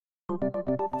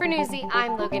For Newsy,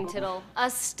 I'm Logan Tittle. A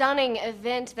stunning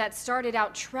event that started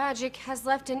out tragic has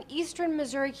left an eastern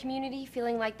Missouri community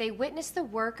feeling like they witnessed the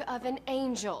work of an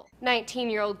angel.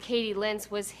 19-year-old Katie Lentz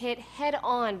was hit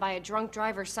head-on by a drunk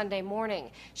driver Sunday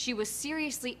morning. She was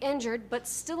seriously injured but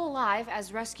still alive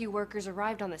as rescue workers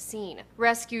arrived on the scene.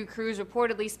 Rescue crews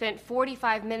reportedly spent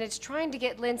 45 minutes trying to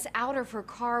get Lentz out of her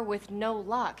car with no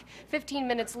luck. 15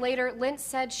 minutes later, Lentz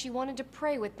said she wanted to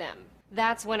pray with them.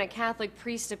 That's when a Catholic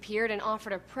priest appeared and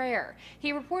offered a prayer.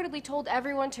 He reportedly told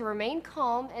everyone to remain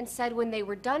calm and said when they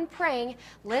were done praying,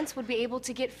 Lentz would be able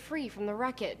to get free from the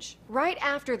wreckage. Right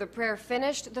after the prayer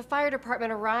finished, the fire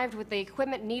department arrived with the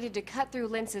equipment needed to cut through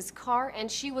Lentz's car,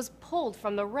 and she was pulled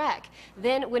from the wreck.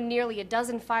 Then, when nearly a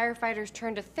dozen firefighters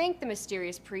turned to thank the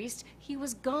mysterious priest, he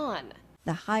was gone.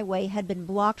 The highway had been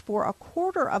blocked for a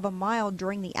quarter of a mile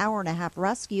during the hour-and-a-half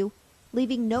rescue,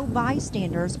 leaving no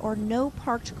bystanders or no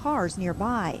parked cars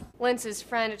nearby. Lentz's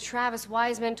friend Travis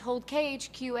Wiseman told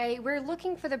KHQA, "We're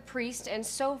looking for the priest and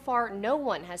so far no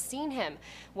one has seen him.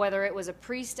 Whether it was a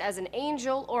priest as an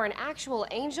angel or an actual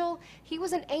angel, he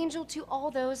was an angel to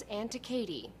all those and to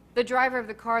Katie." The driver of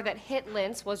the car that hit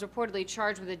Lentz was reportedly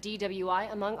charged with a DWI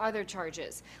among other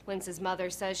charges. Lentz's mother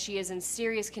says she is in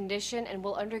serious condition and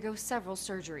will undergo several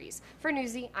surgeries. For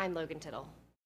Newsy, I'm Logan Tittle.